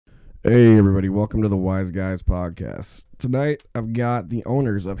Hey everybody, welcome to the Wise Guys podcast. Tonight I've got the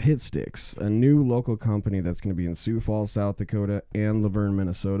owners of HitSticks, a new local company that's going to be in Sioux Falls, South Dakota and Laverne,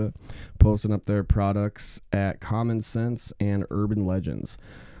 Minnesota, posting up their products at Common Sense and Urban Legends.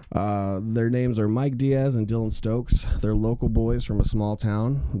 Their names are Mike Diaz and Dylan Stokes. They're local boys from a small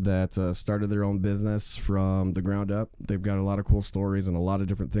town that started their own business from the ground up. They've got a lot of cool stories and a lot of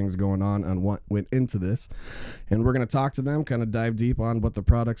different things going on what went into this. And we're going to talk to them, kind of dive deep on what the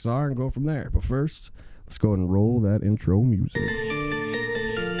products are and go from there. But first, let's go and roll that intro music.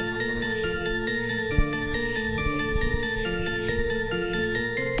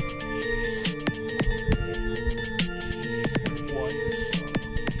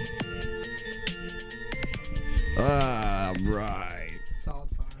 Right. Solid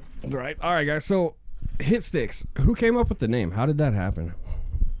 5. Right. All right, guys. So, HitSticks. Who came up with the name? How did that happen?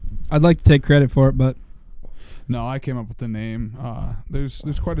 I'd like to take credit for it, but No, I came up with the name. There's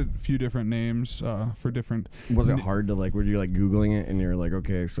quite a few different names for different. Was it hard to were you Googling it and you're like,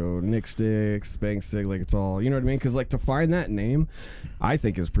 okay, so Nick Stick, Spank Stick, it's all, you know what I mean? Because to find that name, I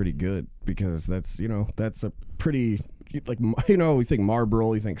think is pretty good because that's a pretty, we think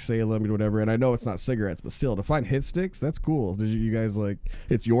Marlboro, you think Salem, whatever, and I know it's not cigarettes, but still, to find HitSticks, that's cool. Did you guys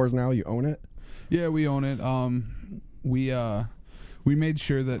it's yours now? You own it? Yeah, we own it. We made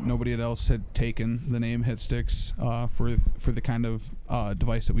sure that nobody else had taken the name HitSticks for the kind of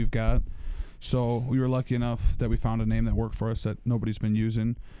device that we've got. So we were lucky enough that we found a name that worked for us that nobody's been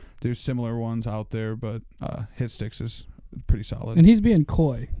using. There's similar ones out there, but HitSticks is pretty solid. and he's being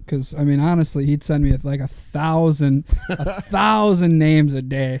coy because honestly, he'd send me like a thousand names a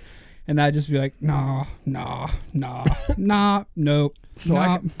day, and I'd just be like, nah, nope. So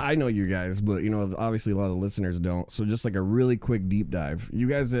I know you guys, but obviously a lot of the listeners don't. So just a really quick deep dive. You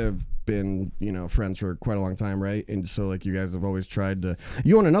guys have been friends for quite a long time, right? And so you guys have always tried to.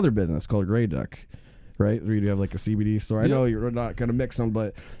 You own another business called Grey Duck, right? Where you have a CBD store. Yep. I know you're not gonna mix them,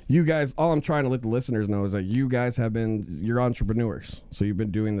 but you guys. All I'm trying to let the listeners know is that you guys you're entrepreneurs. So you've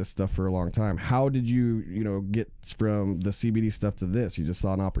been doing this stuff for a long time. How did you get from the CBD stuff to this? You just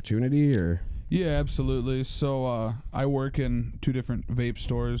saw an opportunity, or? Yeah, absolutely. So I work in 2 different vape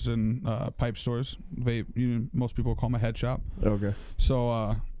stores and pipe stores. Vape, most people call them a head shop. Okay.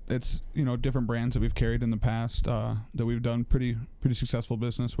 So it's different brands that we've carried in the past that we've done pretty successful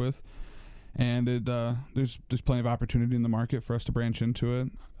business with, and there's plenty of opportunity in the market for us to branch into it.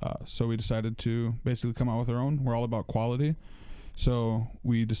 So we decided to basically come out with our own. We're all about quality, so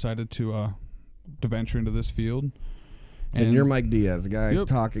we decided to venture into this field. And you're Mike Diaz. The guy Yep.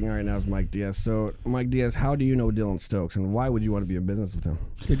 talking right now is Mike Diaz. So, Mike Diaz, how do you know Dylan Stokes, and why would you want to be in business with him?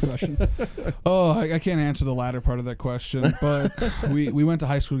 Good question. Oh, I can't answer the latter part of that question, but we went to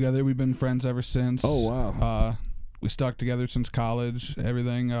high school together. We've been friends ever since. Oh, wow. We stuck together since college.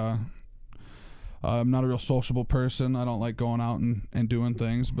 Everything. I'm not a real sociable person. I don't like going out and doing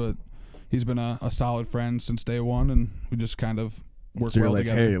things, but he's been a solid friend since day one, and we just kind of work So you're well like,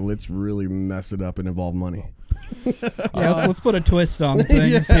 together. hey, let's really mess it up and involve money. Yeah, let's put a twist on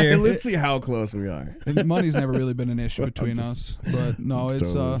things here. Let's see how close we are. And money's never really been an issue between us, but no,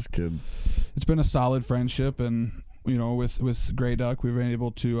 it's Totally just kidding. it's been a solid friendship, and with Grey Duck, we've been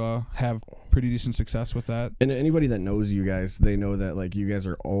able to have pretty decent success with that. And anybody that knows you guys, they know that you guys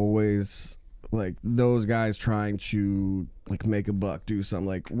are always those guys trying to make a buck, do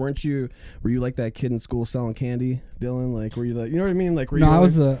something. Were you like that kid in school selling candy, Dylan? Were you you know what I mean? Were you I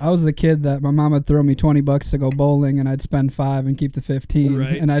was the kid that my mom would throw me $20 to go bowling, and I'd spend 5 and keep the 15.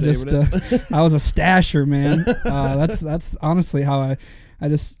 Right, and I just saving I was a stasher, man. That's honestly how I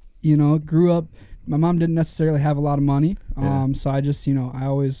just grew up. My mom didn't necessarily have a lot of money, Yeah. so I just I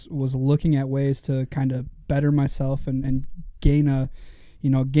always was looking at ways to kind of better myself and gain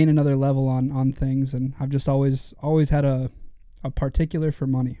another level on things, and I've just always had a particular for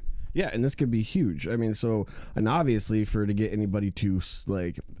money. Yeah, and this could be huge. And obviously to get anybody to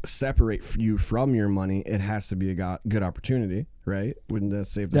separate you from your money, it has to be a good opportunity, right? Wouldn't that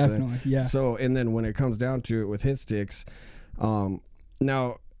safe to say? Definitely, yeah. So, and then when it comes down to it with HitSticks,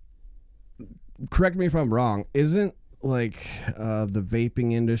 now, correct me if I'm wrong, isn't the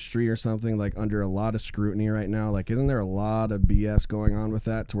vaping industry or something under a lot of scrutiny right now? Isn't there a lot of BS going on with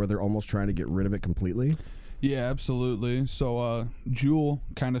that to where they're almost trying to get rid of it completely? Yeah, absolutely. So Juul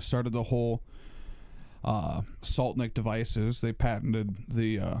kind of started the whole Saltnik devices. They patented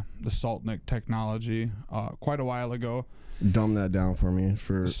the Saltnik technology quite a while ago. Dumb that down for me.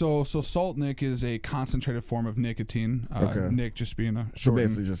 So Saltnik is a concentrated form of nicotine. Okay. Nic just being a So short.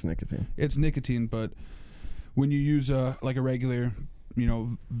 basically just nicotine. It's nicotine, but when you use a regular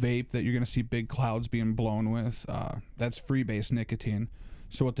vape that you're going to see big clouds being blown with, that's freebase nicotine.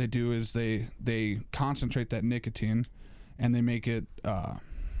 So what they do is they concentrate that nicotine, and they make it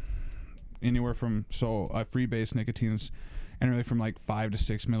anywhere from, so a freebase nicotine is anywhere from like 5 to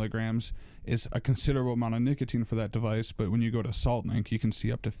 6 milligrams, is a considerable amount of nicotine for that device. But when you go to SaltNIC, you can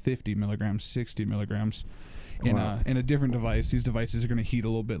see up to 50 milligrams, 60 milligrams. In a different device. These devices are going to heat a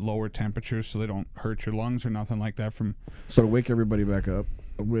little bit lower temperatures, so they don't hurt your lungs or nothing like that. So to wake everybody back up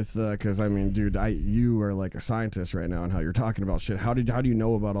with, because I mean, dude, you are like a scientist right now, and how you're talking about shit. How do you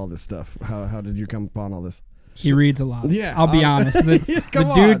know about all this stuff? How did you come upon all this? He reads a lot. Yeah, I'll be honest. Come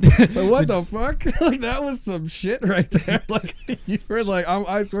The dude, on. Like, what the fuck? Like, that was some shit right there. Like, you were like,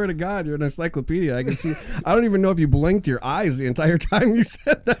 I swear to God, you're an encyclopedia. I can see. I don't even know if you blinked your eyes the entire time you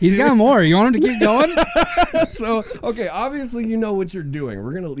said that. He's got more. You want him to keep going? So, okay, obviously you know what you're doing.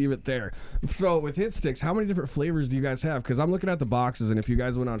 We're gonna leave it there. So, with Hit Sticks, how many different flavors do you guys have? Because I'm looking at the boxes, and if you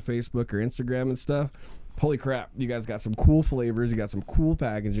guys went on Facebook or Instagram and stuff, holy crap, you guys got some cool flavors. You got some cool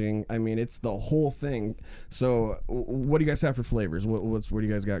packaging. I mean, it's the whole thing. So what do you guys have for flavors? What do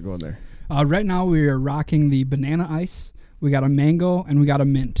you guys got going there? Right now we are rocking the banana ice. We got a mango and we got a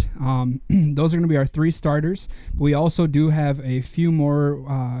mint. Those are going to be our 3 starters. We also do have a few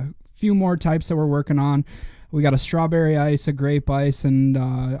more types that we're working on. We got a strawberry ice, a grape ice, and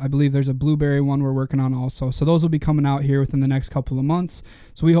I believe there's a blueberry one we're working on also. So those will be coming out here within the next couple of months.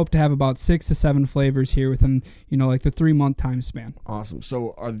 So we hope to have about 6 to 7 flavors here within, like the 3-month time span. Awesome.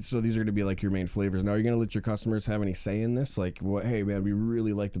 So these are going to be like your main flavors. Now, are you going to let your customers have any say in this? Like, hey, man, we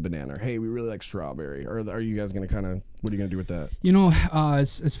really like the banana. Or, hey, we really like strawberry. Or are you guys going to kind of, what are you going to do with that?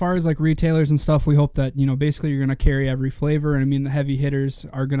 As far as like retailers and stuff, we hope that, basically you're going to carry every flavor. And I mean, the heavy hitters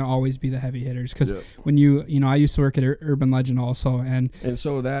are going to always be the heavy hitters. Because when I used to work at Urban Legend also. And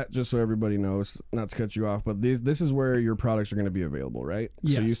so that, just so everybody knows, not to cut you off, but this is where your products are going to be available, right?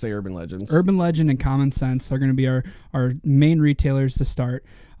 Yes. So you say Urban Legends. Urban Legend and Common Sense are going to be our main retailers to start.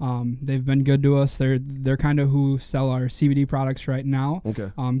 They've been good to us. They're kind of who sell our CBD products right now.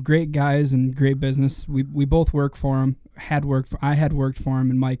 Okay. Great guys and great business. We both work for them. I had worked for him,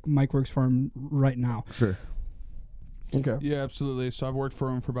 and Mike works for him right now. Sure. Okay. Yeah, absolutely. So I've worked for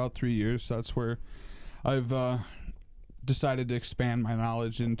him for about 3 years. That's where I've decided to expand my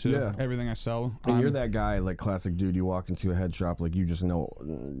knowledge into everything I sell. And you're that guy, like classic dude, you walk into a head shop, like you just know,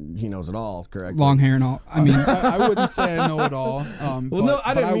 he knows it all, correct? Long hair and all. I mean, I wouldn't say I know it all. Well, no,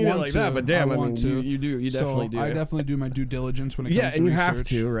 I didn't mean it like that, but damn, I mean, you do. You definitely do. I definitely do my due diligence when it comes to research. Yeah, and you have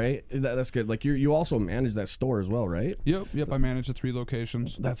to, right? That's good. Like, you also manage that store as well, right? Yep, I manage the 3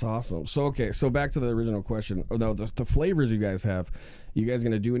 locations. That's awesome. So, okay, so back to the original question. Oh, no, the flavors you guys have, you guys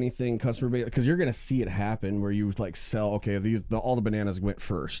going to do anything customer based? Because you're going to see it happen where you like sell, okay, all the bananas went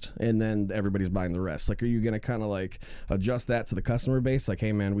first, and then everybody's buying the rest. Like, are you going to kind of like adjust that to the customer base? Like,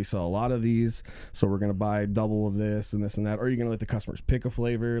 hey, man, we sell a lot of these, so we're going to buy double of this and this and that. Or are you going to let the customers pick a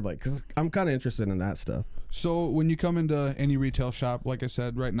flavor? Like, because I'm kind of interested in that stuff. So when you come into any retail shop, like I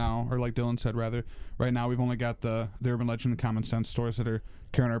said right now, or like Dylan said rather, right now we've only got the Urban Legend and Common Sense stores that are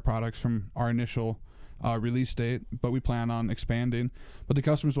carrying our products from our initial release date, but we plan on expanding. But the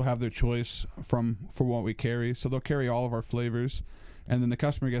customers will have their choice for what we carry, so they'll carry all of our flavors, and then the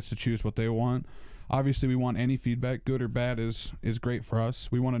customer gets to choose what they want. Obviously, we want any feedback, good or bad, is great for us.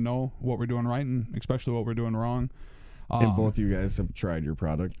 We want to know what we're doing right and especially what we're doing wrong. And both you guys have tried your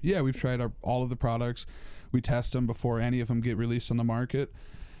product? Yeah, we've tried all of the products. We test them before any of them get released on the market.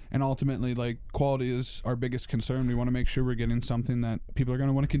 And ultimately, like, quality is our biggest concern. We want to make sure we're getting something that people are going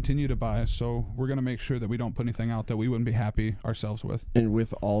to want to continue to buy. So we're going to make sure that we don't put anything out that we wouldn't be happy ourselves with. And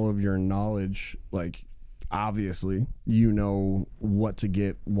with all of your knowledge, like, obviously, you know what to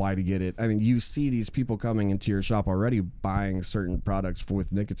get, why to get it. I mean, you see these people coming into your shop already buying certain products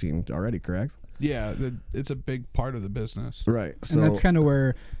with nicotine already, correct? Yeah, it's a big part of the business. Right. So, and that's kind of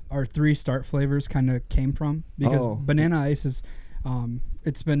where our 3 start flavors kind of came from, because banana ice is...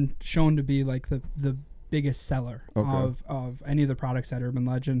 it's been shown to be like the biggest seller of any of the products at Urban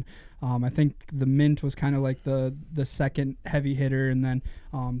Legend. I think the mint was kind of like the second heavy hitter, and then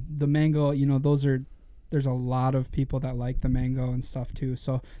the mango, there's a lot of people that like the mango and stuff too.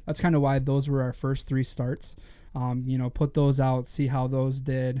 So that's kind of why those were our first 3 starts. Put those out, see how those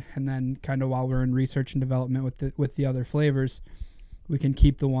did, and then kind of while we're in research and development with the other flavors, we can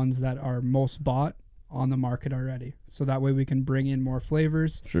keep the ones that are most bought on the market already, so that way we can bring in more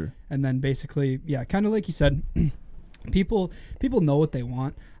flavors. Sure. And then basically, kind of like you said, people know what they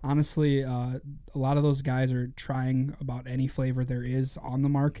want. Honestly, a lot of those guys are trying about any flavor there is on the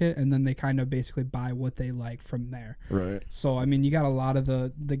market, and then they kind of basically buy what they like from there. Right. So I mean, you got a lot of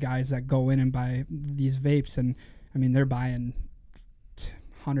the guys that go in and buy these vapes, and I mean, they're buying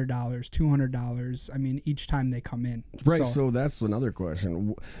 $100, $200. I mean, each time they come in. Right, so that's another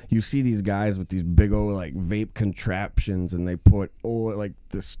question. You see these guys with these big old like vape contraptions, and they put like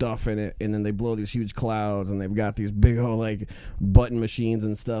the stuff in it, and then they blow these huge clouds, and they've got these big old like button machines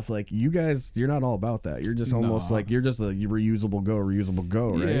and stuff. Like you guys, you're not all about that. You're just almost like you're just a reusable go,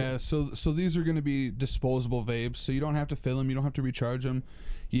 right? Yeah. So these are going to be disposable vapes, so you don't have to fill them, you don't have to recharge them.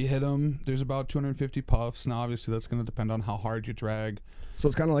 You hit them. There's about 250 puffs. Now, obviously, that's going to depend on how hard you drag. So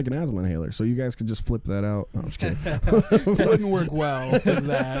it's kind of like an asthma inhaler. So you guys could just flip that out. No, I'm just kidding. Wouldn't work well for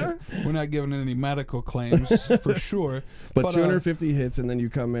that. We're not giving any medical claims for sure. But 250 hits, and then you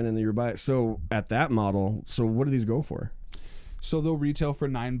come in and you buy it. So at that model, so what do these go for? So they'll retail for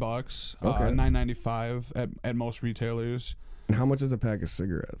 $9, $9.95 at most retailers. And how much is a pack of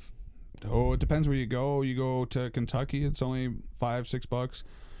cigarettes? Oh, it depends where you go. You go to Kentucky, it's only $5-6.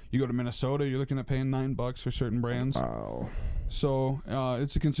 You go to Minnesota, you're looking at paying $9 for certain brands. Wow. So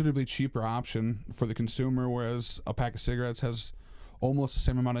it's a considerably cheaper option for the consumer, whereas a pack of cigarettes has almost the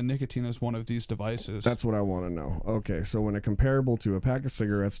same amount of nicotine as one of these devices. That's what I want to know. Okay, so when a comparable to a pack of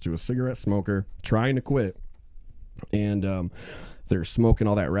cigarettes to a cigarette smoker trying to quit, and they're smoking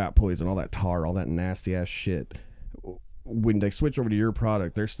all that rat poison, all that tar, all that nasty ass shit, when they switch over to your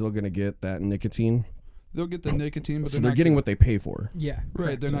product, they're still going to get that nicotine. They'll get the nicotine, but so they're getting what they pay for. Yeah,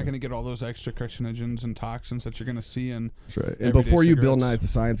 right. They're not going to get all those extra carcinogens and toxins that you're going to see in. That's right. And before you Bill Nye the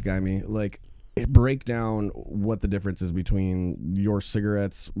Science Guy me, like, break down what the difference is between your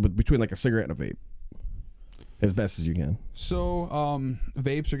cigarettes, between like a cigarette and a vape, as best as you can. So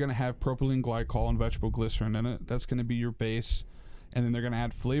vapes are going to have propylene glycol and vegetable glycerin in it. That's going to be your base. And then they're going to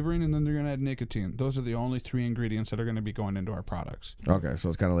add flavoring, and then they're going to add nicotine. Those are the only 3 ingredients that are going to be going into our products. Okay, so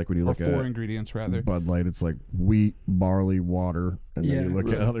it's kind of like when you look at 4 ingredients, rather. Bud Light, it's like wheat, barley, water, and then you look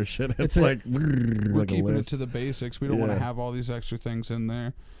at other shit. It's like we're keeping it to the basics. We don't want to have all these extra things in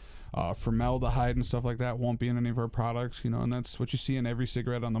there. Formaldehyde and stuff like that won't be in any of our products, and that's what you see in every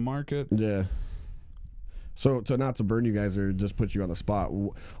cigarette on the market. Yeah. So not to burn you guys or just put you on the spot,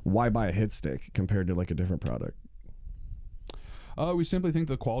 why buy a hit stick compared to like a different product? We simply think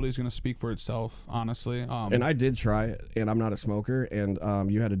the quality is going to speak for itself, honestly. And I did try it, and I'm not a smoker, and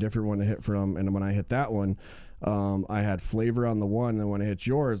you had a different one to hit from, and when I hit that one, I had flavor on the one, and when I hit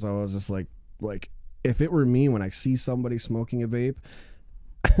yours, I was just like if it were me, when I see somebody smoking a vape,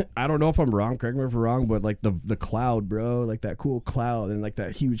 I don't know if I'm wrong, correct me if I'm wrong, but like the cloud, bro, like that cool cloud and like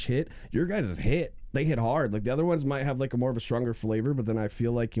that huge hit, your guys' hit. They hit hard. Like the other ones might have like a more of a stronger flavor, but then I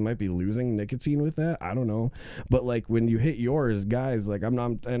feel like you might be losing nicotine with that. I don't know. But like when you hit yours, guys, like I'm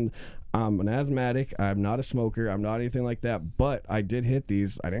an asthmatic. I'm not a smoker. I'm not anything like that. But I did hit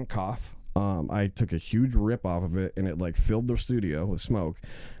these. I didn't cough. I took a huge rip off of it, and it like filled the studio with smoke.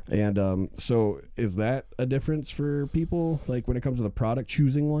 And so is that a difference for people, like when it comes to the product,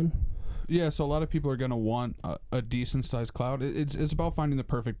 choosing one? Yeah, so a lot of people are going to want a decent sized cloud. It's about finding the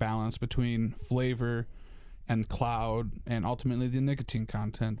perfect balance between flavor and cloud, and ultimately the nicotine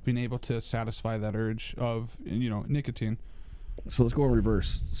content, being able to satisfy that urge of nicotine. So let's go in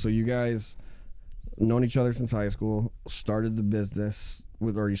reverse. So you guys known each other since high school, started the business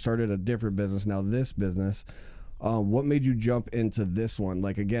or you started a different business, now this business. What made you jump into this one?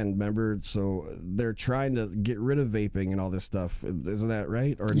 Like, again, remember, so they're trying to get rid of vaping and all this stuff. Isn't that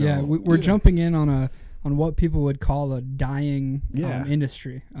right? Or yeah, no? we're jumping in on what people would call a dying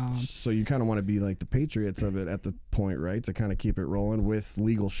industry. So you kind of want to be like the patriots of it at the point, right? To kind of keep it rolling with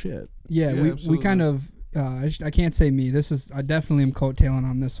legal shit. Yeah, we kind of, I can't say me. I definitely am coattailing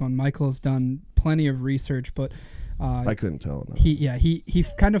on this one. Michael's done plenty of research, but I couldn't tell. No. He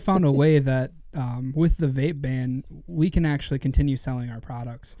kind of found a way that with the vape ban, we can actually continue selling our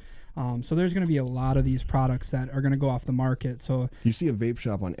products. So there's going to be a lot of these products that are going to go off the market. So you see a vape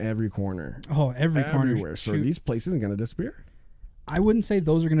shop on every corner. Oh, everywhere. Corner. So these places are going to disappear? I wouldn't say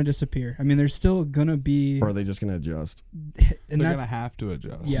those are going to disappear. I mean, there's still going to be... Or are they just going to adjust? They're going to have to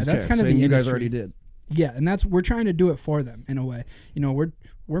adjust. Yeah, that's kind of the industry. You guys already did. Yeah, and we're trying to do it for them in a way.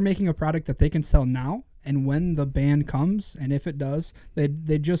 We're making a product that they can sell now, and when the ban comes, and if it does,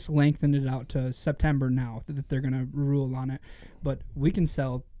 they just lengthened it out to September now that they're going to rule on it. But we can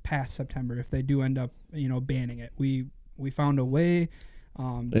sell past September if they do end up, banning it. We found a way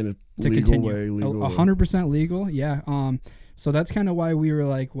to continue. 100% legal, yeah. So that's kind of why we were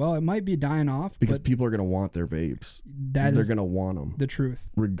like, well, it might be dying off. Because people are going to want their vapes. They're going to want them. The truth.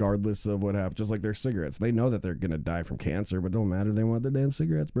 Regardless of what happens. Just like their cigarettes. They know that they're going to die from cancer, but don't matter. They want their damn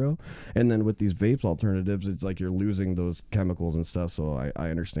cigarettes, bro. And then with these vapes alternatives, it's like you're losing those chemicals and stuff. So I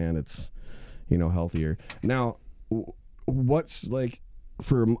understand it's, healthier. Now, what's like,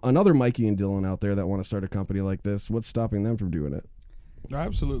 for another Mikey and Dylan out there that want to start a company like this, what's stopping them from doing it?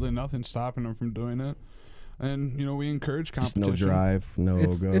 Absolutely nothing stopping them from doing it. And, you know, we encourage Just competition. no drive, no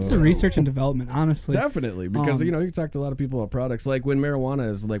go. It's the research and development, honestly. Definitely, because you know, you talk to a lot of people about products. Like when marijuana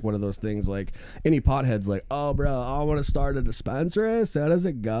is like one of those things. Like any pothead's like, oh, bro, I want to start a dispensary. So does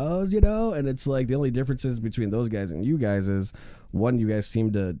it goes, you know? And it's like the only differences between those guys and you guys is one, you guys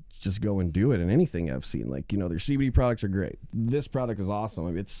seem to just go and do it. And anything I've seen, like, you know, their CBD products are great. This product is awesome. I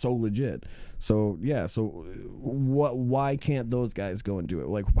mean, it's so legit. So yeah. So what? Why can't those guys go and do it?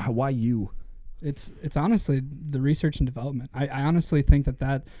 Like, why you? It's honestly the research and development. I honestly think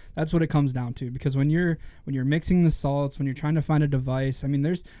that's what it comes down to, because when you're mixing the salts, when you're trying to find a device, I mean,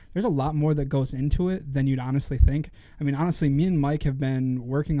 there's a lot more that goes into it than you'd honestly think. I mean, honestly, me and Mike have been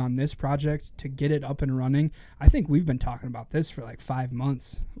working on this project to get it up and running. I think we've been talking about this for like 5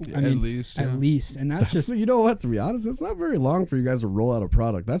 months. Yeah, I mean, at least. And that's just, you know what, to be honest, it's not very long for you guys to roll out a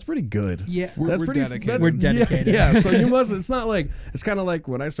product. That's pretty good. yeah. We're That's pretty dedicated. We're dedicated. Yeah, so you must. It's not like, it's kind of like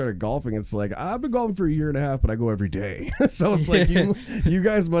when I started golfing. It's like I've been golfing for a year and a half, but I go every day. So it's like you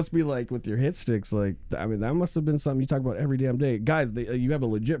guys must be like with your hit sticks. Like, I mean, that must have been something you talk about every damn day, guys. You have a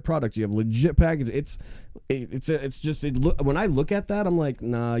legit product. You have a legit package. When I look at that, I'm like,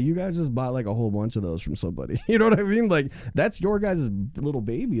 nah, you guys just bought like a whole bunch of those from somebody. You know what I mean? Like that's your guys' little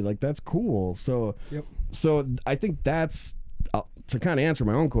baby. Like that's cool. So Yep. So I think that's. To kind of answer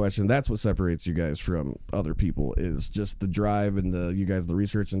my own question, that's what separates you guys from other people is just the drive and the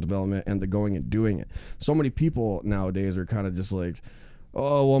research and development and the going and doing it. So many people nowadays are kind of just like,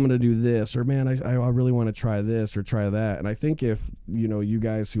 oh, well, I'm going to do this, or man, I really want to try this or try that. And I think if, you know, you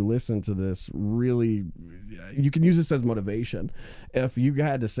guys who listen to this really, you can use this as motivation. If you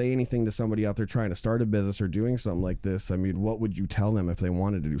had to say anything to somebody out there trying to start a business or doing something like this, I mean, what would you tell them if they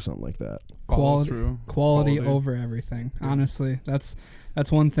wanted to do something like that? Quality over everything. Honestly, that's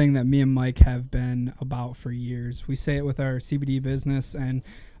one thing that me and Mike have been about for years. We say it with our CBD business, and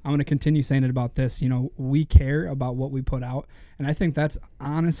I'm going to continue saying it about this. You know, we care about what we put out, and I think that's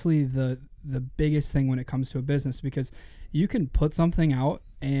honestly the biggest thing when it comes to a business, because you can put something out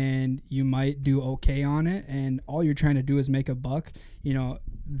and you might do okay on it, and all you're trying to do is make a buck. You know,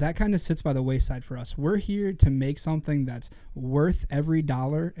 that kind of sits by the wayside for us. We're here to make something that's worth every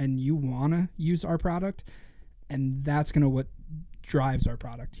dollar, and you want to use our product, and that's going to what drives our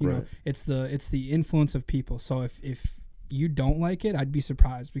product. You know, it's the influence of people. So if you don't like it, I'd be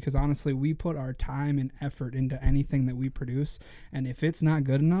surprised, because honestly, we put our time and effort into anything that we produce, and if it's not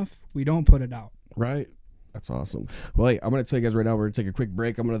good enough, we don't put it out. Right. That's awesome. Well, hey, I'm going to tell you guys right now, we're going to take a quick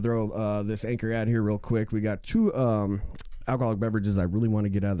break. I'm going to throw this Anchor ad here real quick. We got two alcoholic beverages I really want to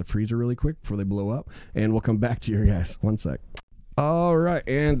get out of the freezer really quick before they blow up, and we'll come back to you guys. One sec. All right,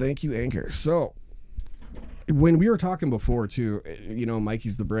 and thank you, Anchor. So when we were talking before, too, you know,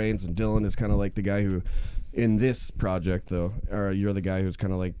 Mikey's the brains, and Dylan is kind of like the guy who, in this project, though, you're the guy who's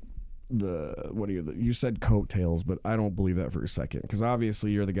kind of like you said coattails, but I don't believe that for a second, because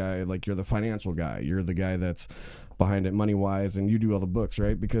obviously you're the guy, like you're the financial guy, you're the guy that's behind it money wise, and you do all the books,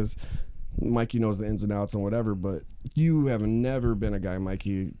 right? Because Mikey knows the ins and outs and whatever, but you have never been a guy,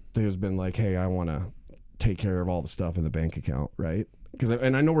 Mikey, that has been like, hey, I want to take care of all the stuff in the bank account, right?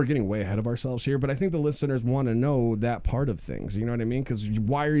 And I know we're getting way ahead of ourselves here, but I think the listeners want to know that part of things. You know what I mean? Because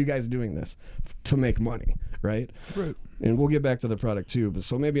why are you guys doing this? To make money, right? Right. And we'll get back to the product too. But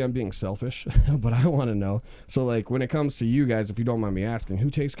so maybe I'm being selfish, but I want to know. So like when it comes to you guys, if you don't mind me asking, who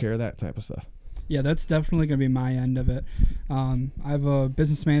takes care of that type of stuff? Yeah, that's definitely going to be my end of it. I have a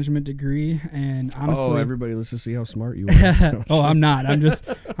business management degree, and honestly... Oh, everybody, let's just see how smart you are. Oh, I'm not. I'm just,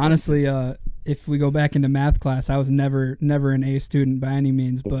 honestly, if we go back into math class, I was never an A student by any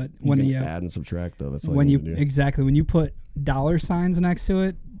means, but when you add and subtract, though, that's all when you need to do. Exactly. When you put dollar signs next to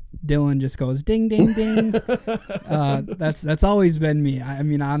it, Dylan just goes ding, ding, ding. That's always been me. I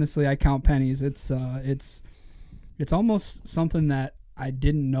mean, honestly, I count pennies. It's almost something that I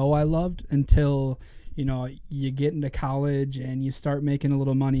didn't know I loved until, you know, you get into college and you start making a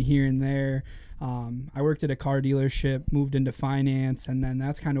little money here and there. I worked at a car dealership, moved into finance, and then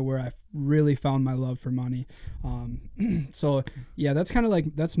that's kind of where I really found my love for money. So yeah, that's kind of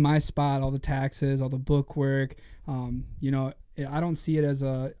like, that's my spot, all the taxes, all the book work. You know, I don't see it as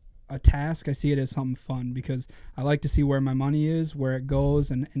a task. I see it as something fun, because I like to see where my money is, where it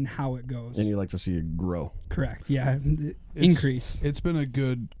goes, and how it goes. And you like to see it grow. Correct. Yeah. Increase. It's been a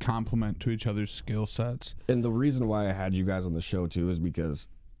good complement to each other's skill sets. And the reason why I had you guys on the show too is because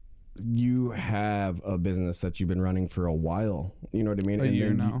you have a business that you've been running for a while. You know what I mean? A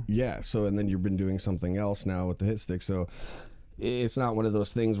year now. Yeah. So, and then you've been doing something else now with the Hit Stick. So it's not one of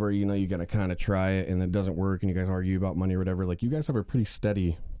those things where, you know, you got to kind of try it and it doesn't work and you guys argue about money or whatever. Like, you guys have a pretty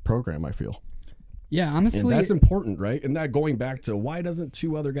steady program, I feel. Yeah, And honestly, that's important, right? And that going back to why doesn't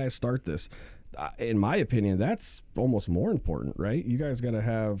 2 other guys start this? In my opinion, that's almost more important, right? You guys got to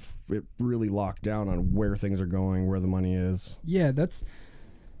have it really locked down on where things are going, where the money is. yeah, that's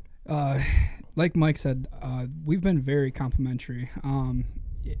like Mike said, we've been very complimentary.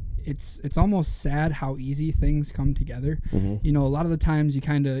 It's almost sad how easy things come together. You know, a lot of the times you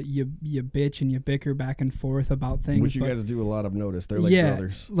kind of you bitch and you bicker back and forth about things, Which you but guys do a lot of notice. They're like yeah,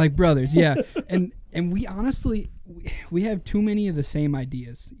 brothers. like brothers, yeah. and we honestly we have too many of the same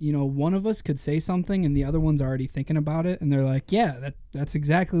ideas. You know, one of us could say something and the other one's already thinking about it, and they're like, yeah, that's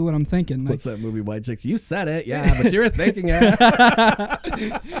exactly what I'm thinking. Like, What's that movie, White Chicks? You said it, yeah, but you were thinking it.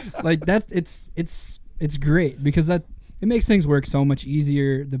 like that, it's great because that it makes things work so much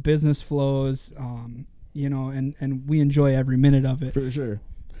easier. The business flows, you know, and we enjoy every minute of it. For sure.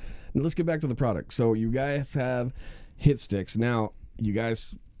 Now let's get back to the product. So you guys have Hit Sticks. Now, you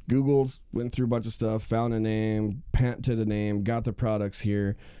guys Googled, went through a bunch of stuff, found a name, patented a name, got the products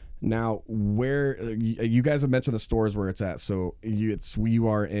here. Now, where you guys have mentioned the stores where it's at. So you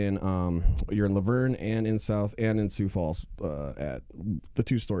are in you're in Laverne and in South and in Sioux Falls at the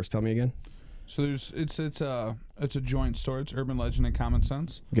 2 stores. Tell me again. So it's a joint store. It's Urban Legend and Common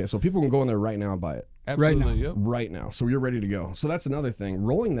Sense. Okay, so people can go in there right now and buy it. Absolutely, Right now. yep. Right now. So you're ready to go. So that's another thing.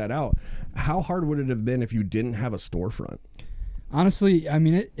 Rolling that out, how hard would it have been if you didn't have a storefront? Honestly, I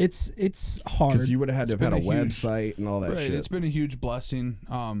mean, it's hard. Because you would have had to have had a been a huge- website and all that Right, shit. it's been a huge blessing.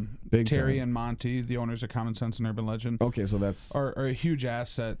 Big Terry time. and Monty, the owners of Common Sense and Urban Legend, Okay, so that's are a huge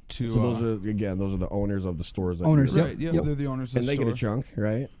asset to. so those are the owners of the stores. That Owners, you're- right, Yep, yeah, yep. they're the owners of and the they store. get a chunk,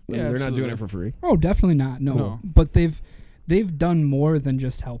 right? Yeah, They're not doing absolutely. it for free. Oh, definitely not. No. No. But they've done more than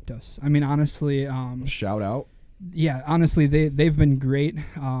just helped us. I mean, honestly, Shout out. yeah, honestly, they've been great.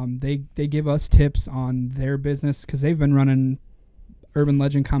 They give us tips on their business because they've been running Urban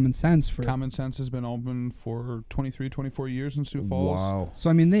Legend Common Sense for. Common Sense has been open for 23, 24 years in Sioux Falls. Wow. So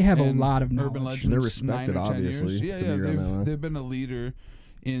I mean, they have a And lot of Urban knowledge. Legends, They're respected, 9 or 10 obviously, years. Yeah, to yeah, be around that long. they've been a leader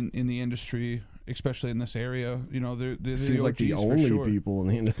in the industry, especially in this area. You know, they're Seems the like the OGs for only sure. people in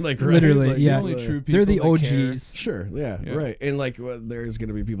the industry. Like, right? Literally, Like, yeah. The only true people They're the that care. OGs. Sure, yeah, Yeah. right. And like, there's going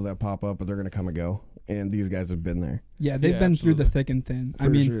to be people that pop up, but they're going to come and go. And these guys have been there. Yeah, they've Yeah, been through the absolutely. thick and thin. For I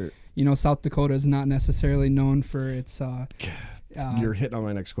mean, sure. you know, South Dakota is not necessarily known for its. You're hitting on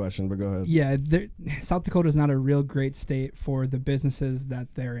my next question, but go ahead. Yeah, South Dakota is not a real great state for the businesses that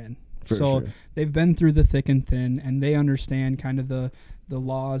they're in. For so sure. they've been through the thick and thin, and they understand kind of the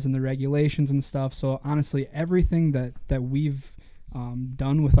laws and the regulations and stuff. So honestly, everything that we've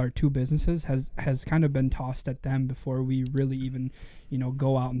done with our 2 businesses has kind of been tossed at them before we really even, you know,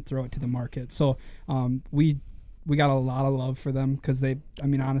 go out and throw it to the market. So we got a lot of love for them because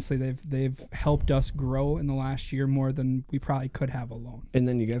honestly, they've helped us grow in the last year more than we probably could have alone. And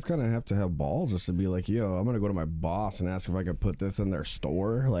then you guys kind of have to have balls just to be like, yo, I'm going to go to my boss and ask if I could put this in their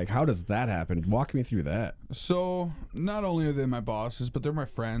store. Like, how does that happen? Walk me through that. So not only are they my bosses, but they're my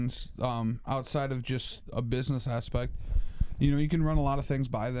friends. Outside of just a business aspect, you know, you can run a lot of things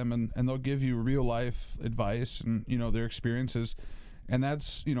by them, and they'll give you real life advice and, you know, their experiences. And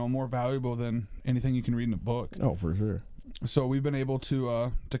that's, you know, more valuable than anything you can read in a book. Oh, for sure. So we've been able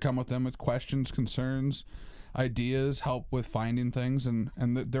to come with them with questions, concerns, ideas, help with finding things, and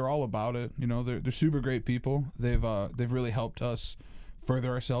they're all about it. You know, they're super great people. They've really helped us further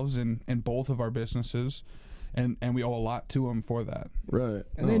ourselves in both of our businesses, and we owe a lot to them for that. Right.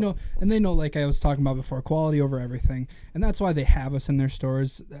 And they know, like I was talking about before, quality over everything, and that's why they have us in their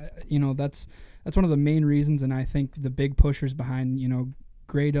stores. You know, that's one of the main reasons, and I think the big pushers behind, you know,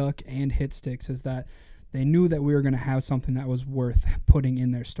 Grey Duck and Hit Sticks is that they knew that we were going to have something that was worth putting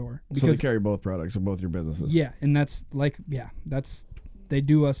in their store. So they carry both products of both your businesses. Yeah, and they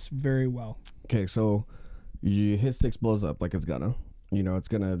do us very well. Okay, so Hit Sticks blows up like it's gonna. You know,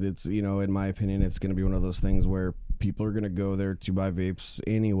 you know, in my opinion, it's gonna be one of those things where people are gonna go there to buy vapes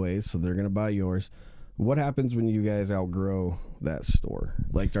anyway, so they're gonna buy yours. What happens when you guys outgrow that store?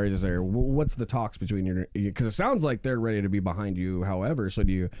 Like, are you just there? What's the talks between your? Because it sounds like they're ready to be behind you. However, so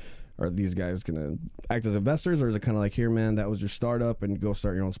are these guys gonna act as investors, or is it kind of like, here, man, that was your startup, and go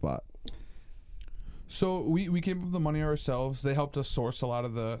start your own spot? So we came up with the money ourselves. They helped us source a lot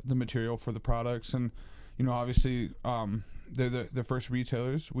of the material for the products, and, you know, obviously they're the first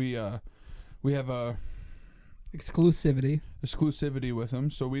retailers. We have a exclusivity with them,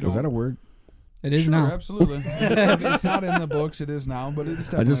 so we don't. Is that a word? It is sure, now. Absolutely. It's not in the books. It is now, but it is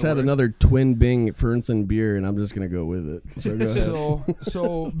definitely. I just had a word. another Twin Bing Fernson beer, and I'm just gonna go with it. So go ahead.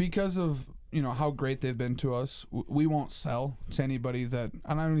 So because of, you know, how great they've been to us, we won't sell to anybody that,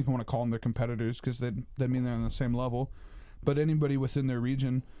 and I don't even want to call them their competitors because that mean they're on the same level, but anybody within their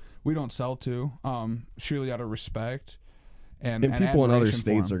region, we don't sell to, surely out of respect. And people in other admiration for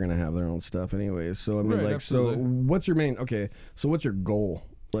states them. are going to have their own stuff anyways. So, I mean, Right, like, absolutely. so what's your main, so what's your goal?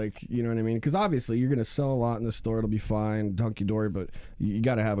 Like, you know what I mean? Because obviously you're going to sell a lot in the store. It'll be fine, hunky-dory, but you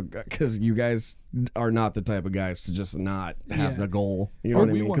got to have because you guys are not the type of guys to just not have Yeah. a goal. You know Or what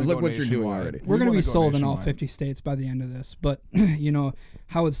I we mean? wanna Because look go what you're doing nationwide. already. We're going to wanna be go sold in all nationwide. 50 states by the end of this. But, you know,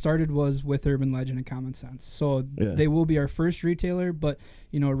 how it started was with Urban Legend and Common Sense. So Yeah. they will be our first retailer. But,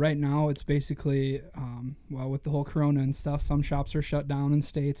 you know, right now it's basically, well, with the whole Corona and stuff, some shops are shut down in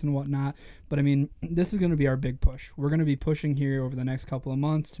states and whatnot. But, I mean, this is going to be our big push. We're going to be pushing here over the next couple of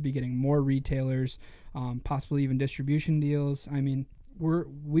months to be getting more retailers, possibly even distribution deals. I mean,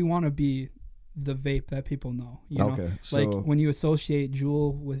 we want to be the vape that people know. You know? Okay, Like so- when you associate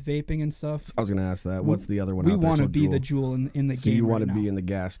Juul with vaping and stuff, I was going to ask that. What's the other one we out there? want to So be the Juul. Juul in the So game. you want right to now. be in the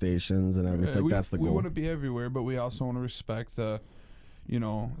gas stations and everything. we, That's the we goal. want to be everywhere, but we also want to respect the, you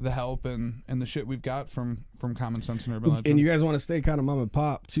know, the help and the shit we've got from Common Sense and Urban Legend. And you guys want to stay kind of mom and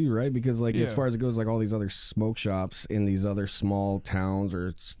pop too, right? Because like as Yeah. far as it goes, like all these other smoke shops in these other small towns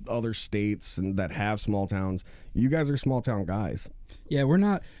or other states and that have small towns, you guys are small town guys. Yeah,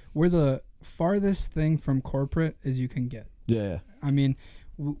 we're the farthest thing from corporate as you can get. Yeah. I mean,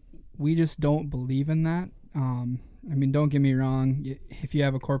 we just don't believe in that. I mean, don't get me wrong. If you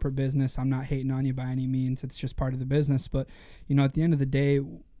have a corporate business, I'm not hating on you by any means. It's just part of the business. But, you know, at the end of the day,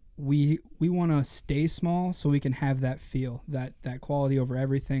 we want to stay small so we can have that feel, that quality over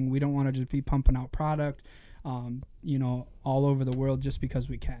everything. We don't want to just be pumping out product, you know, all over the world just because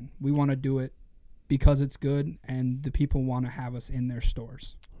we can. We want to do it because it's good and the people want to have us in their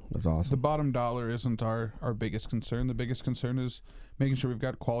stores. That's awesome. The bottom dollar isn't our biggest concern. The biggest concern is making sure we've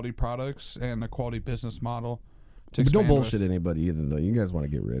got quality products and a quality business model to But don't expand bullshit with. anybody either, though. You guys want to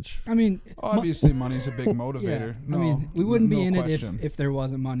get rich. I mean, Obviously, money's a big yeah, motivator. I mean, we wouldn't be no in question. it if there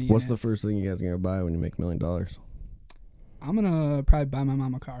wasn't money. What's in the it. first thing you guys are gonna buy when you make $1 million? I'm gonna probably buy my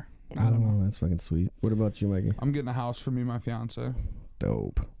mom a car. I don't know. That's fucking sweet. What about you, Mikey? I'm getting a house for me and my fiance.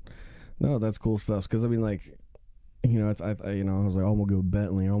 Dope. No, that's cool stuff. Because I mean, like, you know, I was like, oh, I'm gonna go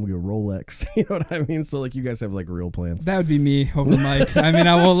Bentley, I'm gonna go Rolex. You know what I mean? So like, you guys have like real plans. That would be me over Mike. I mean,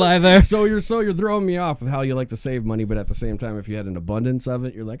 I won't lie there. So you're throwing me off with how you like to save money, but at the same time, if you had an abundance of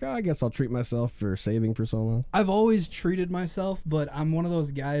it, you're like, oh, I guess I'll treat myself for saving for so long. I've always treated myself, but I'm one of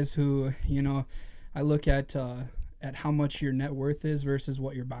those guys who, you know, I look at how much your net worth is versus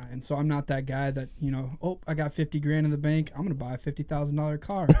what you're buying. So I'm not that guy that, you know, oh, I got 50 grand in the bank, I'm gonna buy a $50,000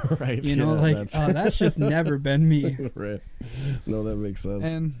 car. Right. You know, yeah, like that's just never been me. right. No, that makes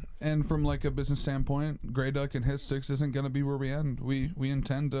sense. And from like a business standpoint, Grey Duck and Hit Sticks isn't going to be where we end. We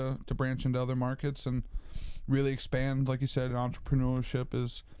intend to branch into other markets and really expand. Like you said, entrepreneurship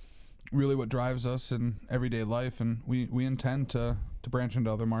is really what drives us in everyday life, and we intend to branch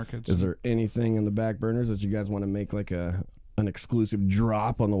into other markets. Is there anything in the back burners that you guys want to make like an exclusive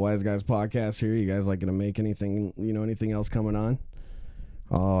drop on the Wise Guys podcast here? You guys like gonna make anything, you know, anything else coming on?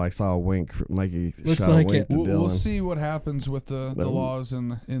 Oh, I saw a wink. Mikey Looks shot like a wink it. to We'll Dylan. see what happens with the laws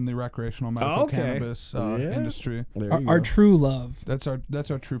in the recreational medical Okay. cannabis Yeah. industry. There you Our go. true love. That's our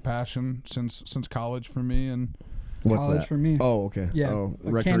true passion since college for me. And What's College that? for me. Oh, okay. Yeah, Oh,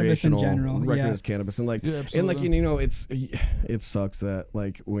 like cannabis in recreational, general, yeah. recreational cannabis, and like, Yeah, and like, absolutely. you know, it sucks that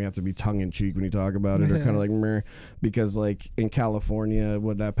like we have to be tongue in cheek when you talk about it, or kind of like meh, because like in California,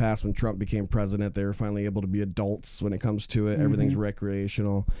 what that passed when Trump became president, they were finally able to be adults when it comes to it. Everything's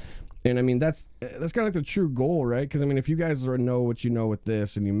recreational. And I mean, that's kind of like the true goal, right? Because I mean, if you guys know what you know with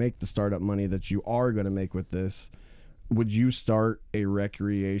this, and you make the startup money that you are going to make with this, would you start a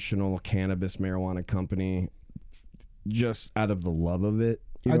recreational cannabis marijuana company just out of the love of it?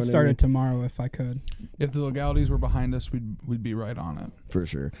 You know I'd what I start mean? it tomorrow if I could. if the legalities were behind us, we'd be right on it. For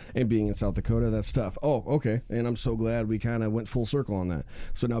sure. And being in South Dakota, that's tough. Oh, okay. And I'm so glad we kind of went full circle on that.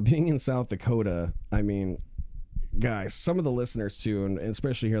 So now being in South Dakota, I mean, guys, some of the listeners too, and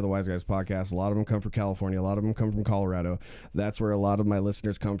especially here at the Wise Guys podcast, a lot of them come from California, a lot of them come from Colorado. That's where a lot of my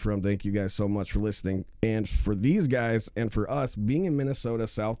listeners come from. Thank you guys so much for listening. And for these guys and for us, being in Minnesota,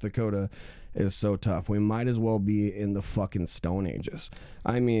 South Dakota is so tough. We might as well be in the fucking Stone Ages.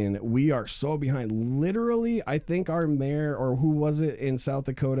 I mean, we are so behind. Literally, I think our mayor, or who was it in South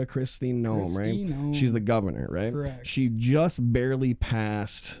Dakota, Christine Noem, Christine right? Noem. She's the governor, right? Correct. She just barely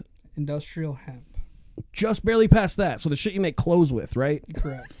passed. Industrial hemp. Just barely past that. So the shit you make clothes with, right?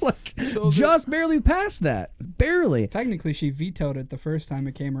 Correct. Like, So just barely past that. Barely. Technically, she vetoed it the first time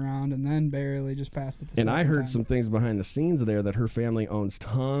it came around, and then barely just passed it. And I heard some things behind the scenes there that her family owns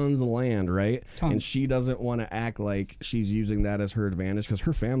tons of land, right? Tons. And she doesn't want to act like she's using that as her advantage because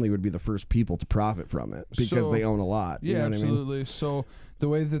her family would be the first people to profit from it because So- they own a lot. Yeah, you know what absolutely. I mean? So the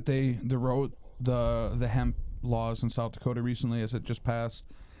way that they wrote the hemp laws in South Dakota recently, as it just passed,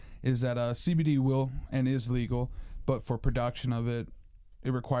 is that CBD will and is legal, but for production of it,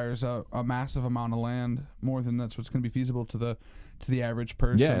 it requires a massive amount of land, more than that's what's going to be feasible to the average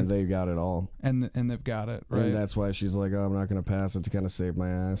person. Yeah, and they got it all. and they've got it right. And that's why she's like, oh, I'm not going to pass it to kind of save my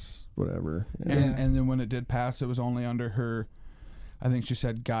ass, whatever. Yeah. And then when it did pass, it was only under her, I think she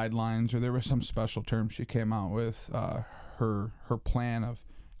said guidelines, or there was some special term she came out with, her plan of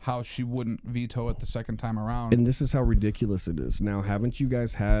how she wouldn't veto it the second time around. And this is how ridiculous it is. Now, haven't you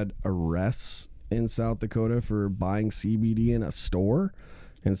guys had arrests in South Dakota for buying CBD in a store?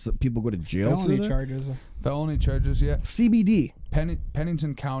 And so people go to jail felony for that? charges. Felony charges, yeah. CBD.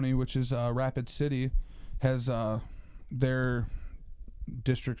 Pennington County, which is Rapid City, has their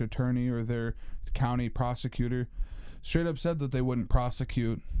district attorney or their county prosecutor straight up said that they wouldn't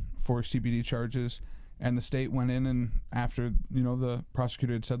prosecute for CBD charges, and the state went in and after the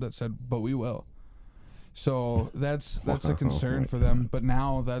prosecutor had said, but we will. So that's a concern for them. But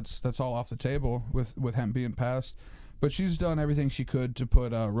now that's all off the table with hemp being passed. But she's done everything she could to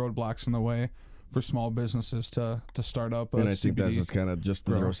put roadblocks in the way for small businesses to start up. And I think that's just kind of just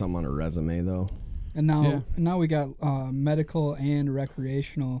to throw something on a resume, though. And now, Yeah. now we got medical and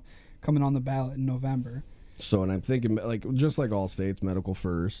recreational coming on the ballot in November. So, and I'm thinking, like, just like all states, medical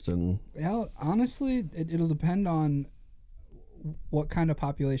first, and Yeah, honestly, it'll depend on what kind of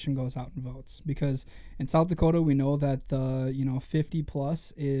population goes out and votes. Because in South Dakota, we know that the 50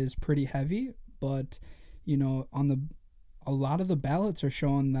 plus is pretty heavy, but a lot of the ballots are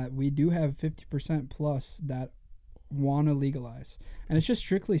showing that we do have 50% plus that want to legalize, and it's just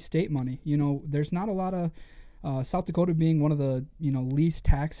strictly state money. There's not a lot of South Dakota being one of the least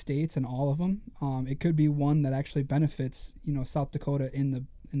taxed states in all of them. It could be one that actually benefits South Dakota in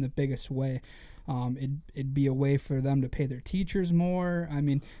the biggest way. It'd be a way for them to pay their teachers more. I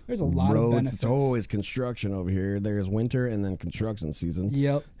mean, there's a lot of benefits. It's always construction over here. There's winter and then construction season.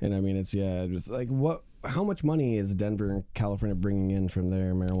 Yep. And I mean, it's just like how much money is Denver and California bringing in from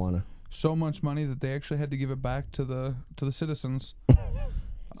their marijuana? so much money that they actually had to give it back to the citizens.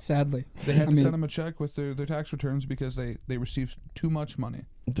 Sadly, They had to send them a check with their tax returns because they received too much money.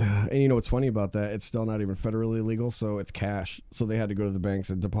 And you know what's funny about that? It's still not even federally legal, so it's cash. So they had to go to the banks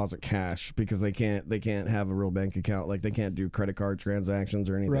and deposit cash because they can't have a real bank account. Like they can't do credit card transactions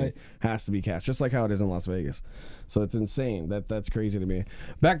or anything. Right. Has to be cash, just like how it is in Las Vegas. So it's insane. That's crazy to me.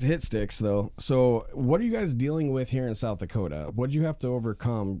 Back to Hit Sticks though. So what are you guys dealing with here in South Dakota? What did you have to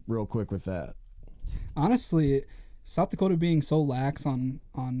overcome real quick with that? honestly, South Dakota being so lax on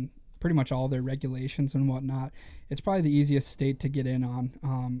pretty much all their regulations and whatnot, it's probably the easiest state to get in on.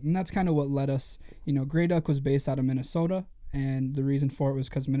 And that's kind of what led us, Grey Duck was based out of Minnesota, and the reason for it was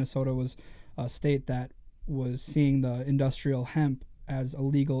because Minnesota was a state that was seeing the industrial hemp as a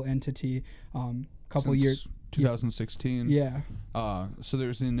legal entity couple Since years. 2016. Yeah. So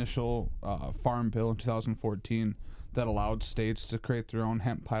there's the initial farm bill in 2014 that allowed states to create their own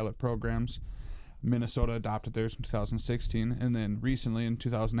hemp pilot programs. Minnesota adopted theirs in 2016, and then recently in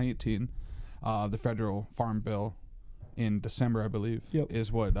 2018, the federal farm bill in December, I believe,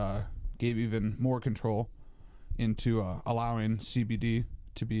 is what gave even more control into allowing CBD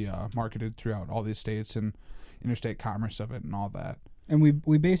to be marketed throughout all these states and interstate commerce of it and all that. And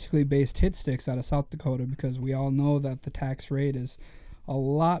we basically based Hit Sticks out of South Dakota because we all know that the tax rate is a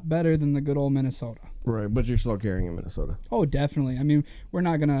lot better than the good old Minnesota. Right, but you're still carrying in Minnesota. Oh, definitely. I mean, we're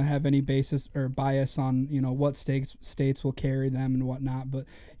not going to have any basis or bias on, what states will carry them and whatnot. But,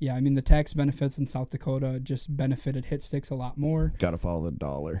 yeah, I mean, the tax benefits in South Dakota just benefited Hit Sticks a lot more. Got to follow the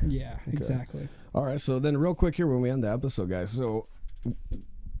dollar. Yeah, okay. Exactly. All right, so then real quick here when we end the episode, guys. So,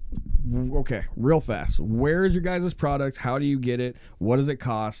 okay, real fast. Where is your guys' product? How do you get it? What does it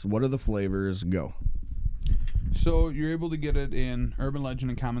cost? What are the flavors? Go. So you're able to get it in Urban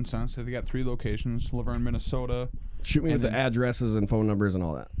Legend and Common Sense. So they got 3 locations: Laverne, Minnesota. Shoot me with the addresses and phone numbers and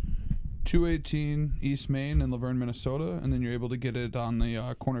all that. 218 East Main in Laverne, Minnesota, and then you're able to get it on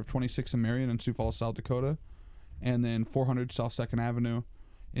the corner of 26th and Marion in Sioux Falls, South Dakota, and then 400 South 2nd Avenue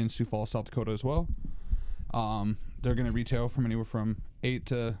in Sioux Falls, South Dakota as well. They're going to retail from anywhere from $8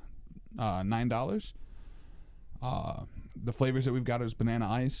 to $9. The flavors that we've got is banana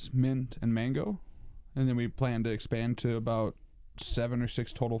ice, mint, and mango. And then we plan to expand to about 7 or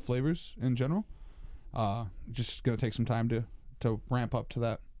 6 total flavors in general. Just gonna take some time to ramp up to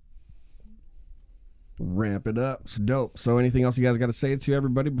that. Ramp it up. It's dope. So anything else you guys got to say to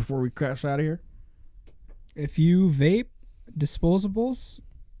everybody before we crash out of here? If you vape disposables,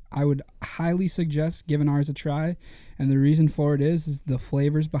 I would highly suggest giving ours a try. And the reason for it is the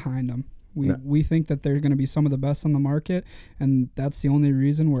flavors behind them. We think that they're going to be some of the best on the market, and that's the only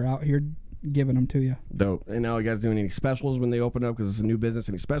reason we're out here giving them to you. Dope. And now you guys doing any specials when they open up because it's a new business?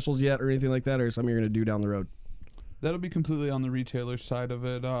 Any specials yet or anything like that, or something you're going to do down the road? That'll be completely on the retailer side of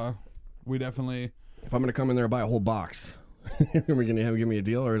it. We definitely... If I'm going to come in there and buy a whole box, are we going to give me a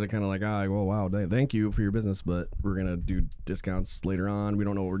deal, or is it kind of like, well, wow, thank you for your business, but we're going to do discounts later on. We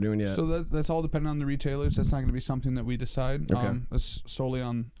don't know what we're doing yet. So that's all dependent on the retailers. That's not going to be something that we decide. Okay. It's solely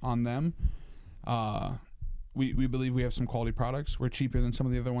on them. We believe we have some quality products. We're cheaper than some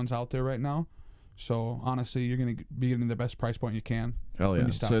of the other ones out there right now. So honestly, you're going to be getting the best price point you can. Hell yeah.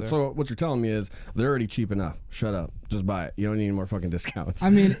 So what you're telling me is they're already cheap enough. Shut up. Just buy it. You don't need any more fucking discounts.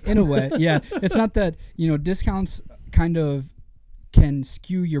 I mean, in a way, yeah. It's not that, discounts kind of can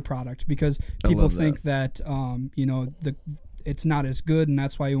skew your product because people think that it's not as good, and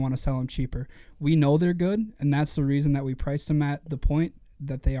that's why you want to sell them cheaper. We know they're good, and that's the reason that we priced them at the point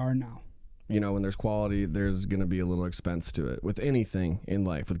that they are now. When there's quality, there's going to be a little expense to it. With anything in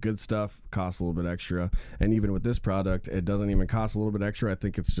life, with good stuff, costs a little bit extra. And even with this product, it doesn't even cost a little bit extra. I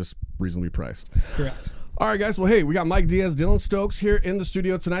think it's just reasonably priced. Correct. All right, guys. Well, hey, we got Mike Diaz, Dylan Stokes here in the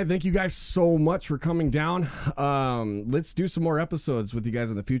studio tonight. Thank you guys so much for coming down. Let's do some more episodes with you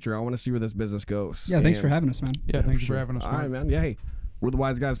guys in the future. I want to see where this business goes. Yeah, thanks for having us, man. Yeah, thank you for having us, man. All right, man. Yeah, hey, we're the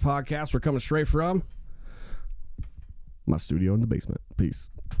Wise Guys Podcast. We're coming straight from my studio in the basement. Peace.